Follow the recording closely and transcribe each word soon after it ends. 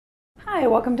Hi,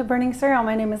 welcome to Burning Cereal.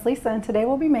 My name is Lisa and today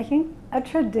we'll be making a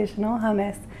traditional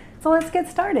hummus. So let's get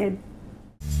started.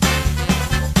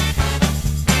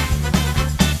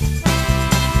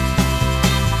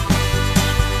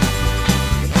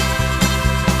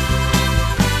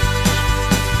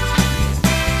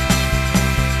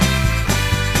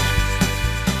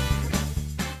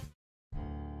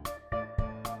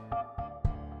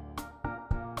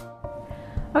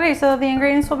 Okay, so the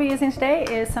ingredients we'll be using today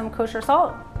is some kosher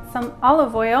salt, some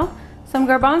olive oil, some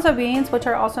garbanzo beans, which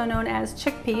are also known as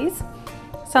chickpeas,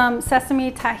 some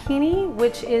sesame tahini,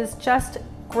 which is just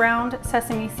ground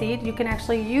sesame seed. You can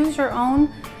actually use your own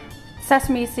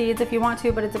sesame seeds if you want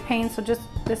to, but it's a pain, so just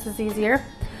this is easier.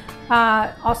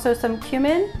 Also some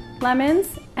cumin,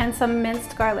 lemons, and some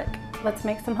minced garlic. Let's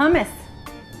make some hummus.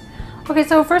 Okay,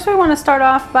 so first we want to start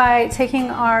off by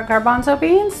taking our garbanzo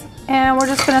beans and we're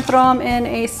just going to throw them in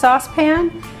a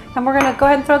saucepan, and we're going to go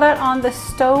ahead and throw that on the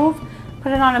stove,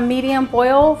 put it on a medium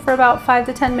boil for about 5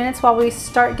 to 10 minutes while we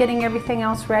start getting everything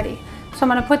else ready. So I'm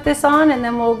going to put this on and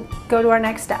then we'll go to our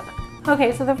next step.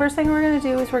 Okay, so the first thing we're going to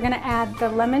do is we're going to add the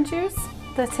lemon juice,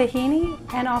 the tahini,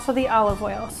 and also the olive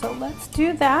oil. So let's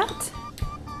do that,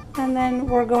 and then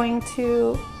we're going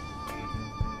to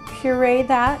puree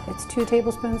that. It's 2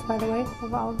 tablespoons, by the way,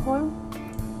 of olive oil.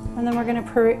 And then we're going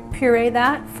to puree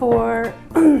that for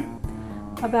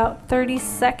about 30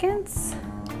 seconds.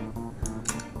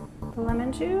 The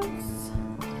lemon juice.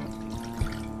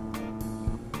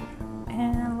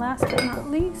 And last but not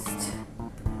least,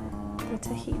 the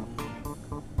tahini.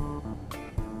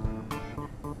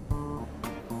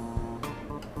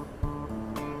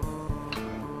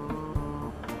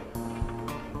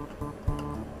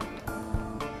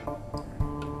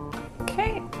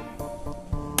 Okay.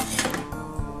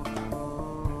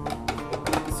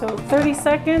 So 30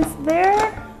 seconds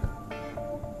there.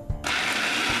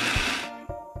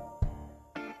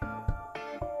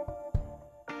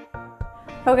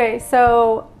 Okay,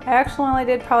 so I actually only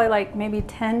did probably like maybe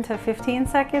 10 to 15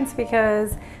 seconds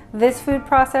because this food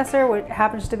processor, which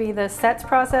happens to be the Sets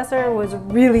processor, was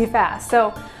really fast.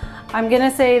 So I'm gonna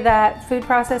say that food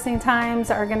processing times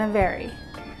are gonna vary.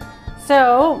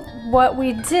 So what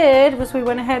we did was we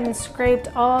went ahead and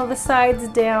scraped all the sides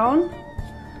down.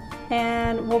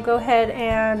 And we'll go ahead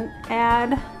and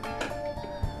add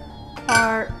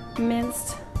our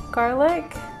minced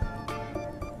garlic,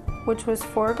 which was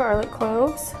 4 garlic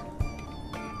cloves.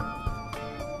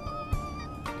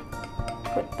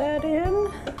 Put that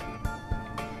in.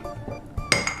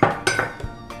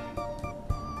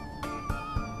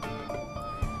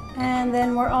 And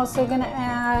then we're also going to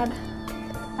add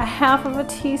a 1/2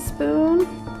 teaspoon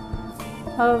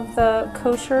of the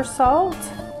kosher salt.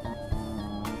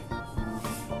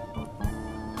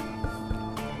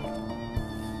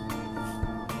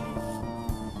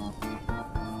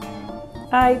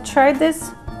 I tried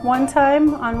this one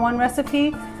time on one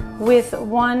recipe with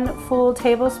 1 full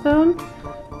tablespoon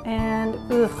and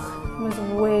it was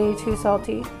way too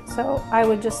salty. So I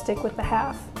would just stick with the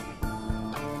 1/2.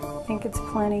 I think it's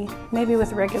plenty. Maybe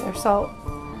with regular salt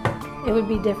it would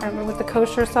be different, but with the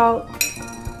kosher salt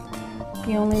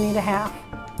you only need a 1/2.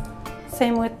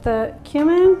 Same with the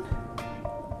cumin,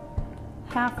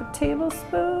 1/2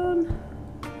 tablespoon.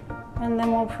 And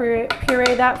then we'll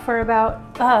puree that for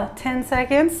about 10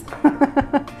 seconds.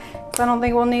 So I don't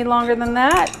think we'll need longer than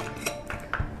that.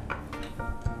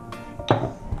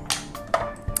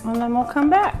 And then we'll come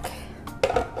back.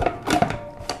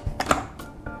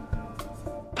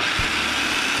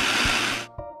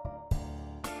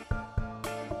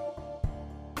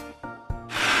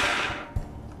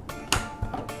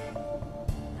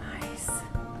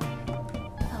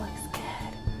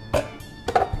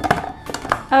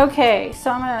 Okay,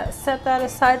 so I'm gonna set that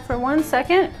aside for 1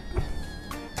 second.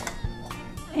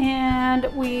 And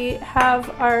we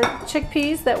have our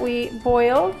chickpeas that we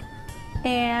boiled,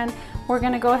 and we're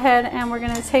gonna go ahead and we're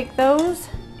gonna take those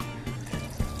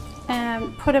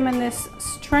and put them in this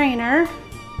strainer.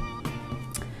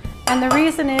 And the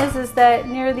reason is that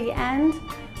near the end,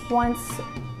 once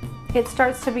it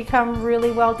starts to become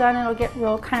really well done, it'll get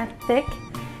real kind of thick,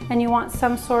 and you want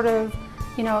some sort of,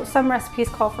 you know, some recipes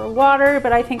call for water,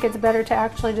 but I think it's better to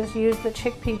actually just use the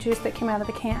chickpea juice that came out of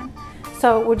the can.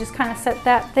 So we'll just kind of set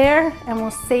that there and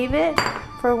we'll save it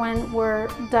for when we're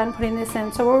done putting this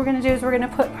in. So what we're gonna do is we're gonna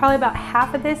put probably about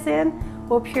 1/2 of this in,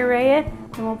 we'll puree it,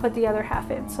 and we'll put the other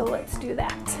 1/2 in. So let's do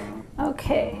that.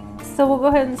 Okay, so we'll go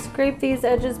ahead and scrape these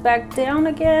edges back down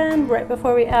again right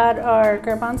before we add our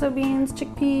garbanzo beans,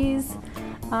 chickpeas.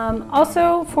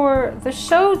 Also for the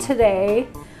show today,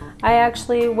 I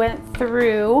actually went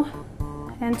through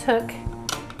and took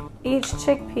each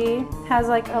chickpea has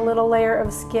like a little layer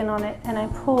of skin on it, and I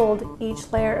pulled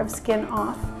each layer of skin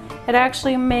off. It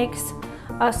actually makes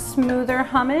a smoother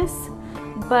hummus,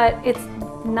 but it's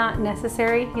not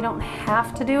necessary. You don't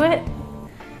have to do it.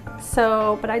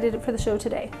 So, but I did it for the show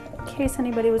today, in case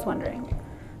anybody was wondering.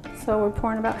 So we're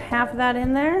pouring about half of that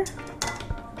in there.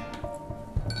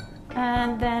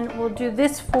 And then we'll do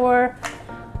this for,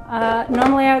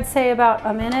 normally I would say about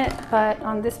a minute, but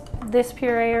on this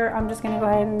pureer, I'm just gonna go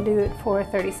ahead and do it for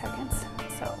 30 seconds.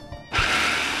 So,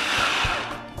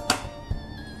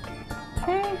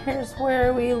 okay, here's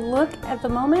where we look at the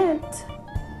moment.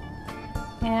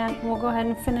 And we'll go ahead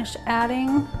and finish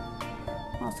adding.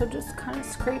 Also just kind of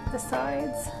scrape the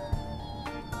sides.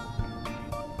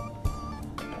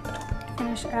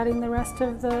 Finish adding the rest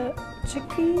of the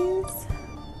chickpeas.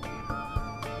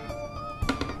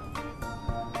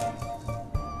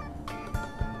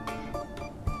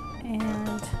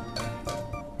 And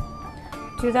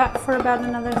do that for about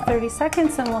another 30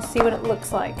 seconds and we'll see what it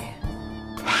looks like.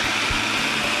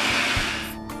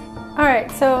 All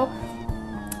right, so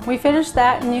we finished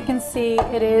that, and you can see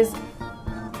it is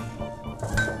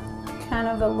kind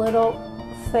of a little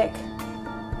thick.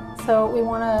 So we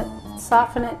want to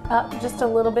soften it up just a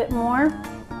little bit more.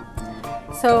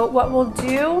 So what we'll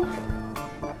do,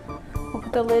 we'll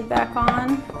put the lid back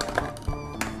on,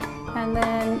 and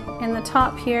then in the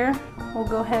top here, we'll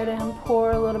go ahead and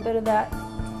pour a little bit of that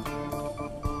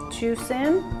juice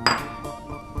in.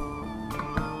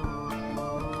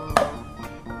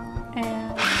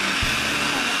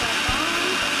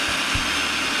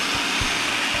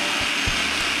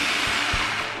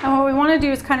 And what we want to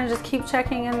do is kind of just keep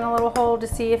checking in the little hole to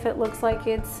see if it looks like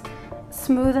it's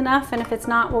smooth enough, and if it's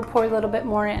not, we'll pour a little bit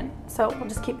more in. So we'll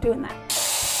just keep doing that.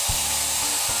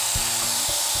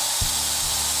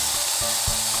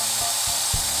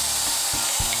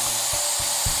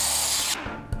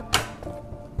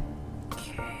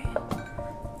 Okay,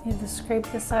 need to scrape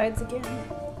the sides again.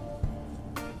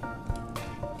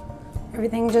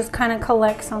 Everything just kind of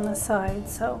collects on the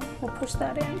sides, so we'll push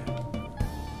that in.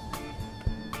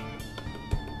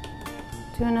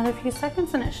 Do another few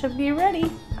seconds and it should be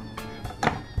ready.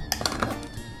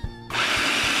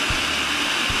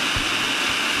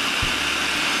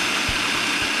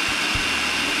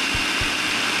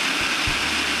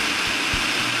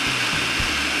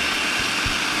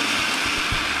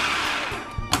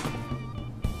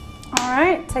 All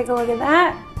right, take a look at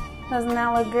that. Doesn't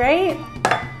that look great?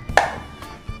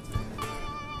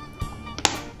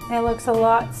 It looks a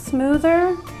lot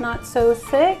smoother, not so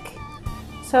thick.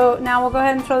 So now we'll go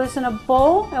ahead and throw this in a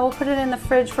bowl, and we'll put it in the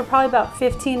fridge for probably about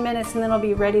 15 minutes, and then it'll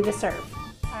be ready to serve.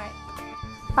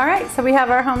 All right, so we have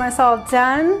our hummus all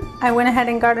done. I went ahead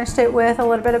and garnished it with a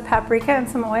little bit of paprika and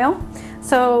some oil.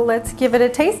 So let's give it a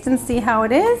taste and see how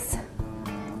it is.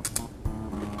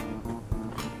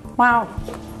 Wow,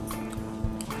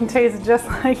 it tastes just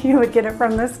like you would get it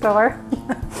from the store.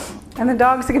 And the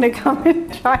dog's gonna come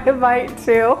and try a bite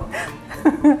too.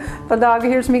 The dog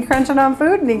hears me crunching on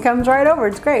food and he comes right over.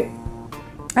 It's great.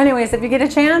 Anyways, if you get a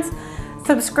chance,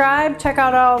 subscribe, check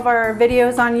out all of our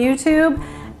videos on YouTube,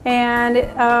 and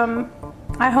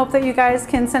I hope that you guys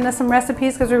can send us some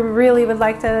recipes, because we really would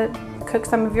like to cook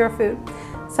some of your food.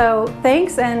 So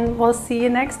thanks, and we'll see you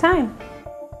next time.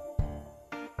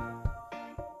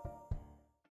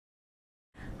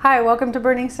 Hi, welcome to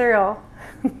Burning Cereal.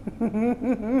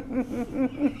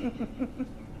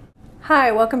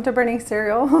 Hi, welcome to Burning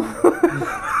Cereal.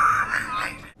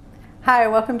 Hi,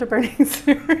 welcome to Burning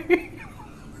Cereal.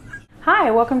 Hi,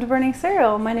 welcome to Burning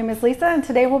Cereal. My name is Lisa, and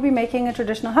today we'll be making a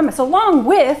traditional hummus along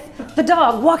with the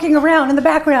dog walking around in the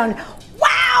background.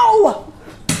 Wow!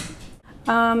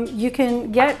 You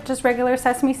can get just regular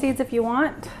sesame seeds if you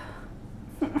want.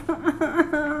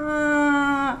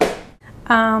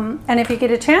 And if you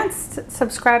get a chance,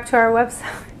 subscribe to our website.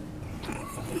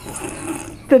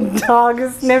 The dog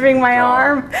is sniffing my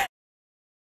arm.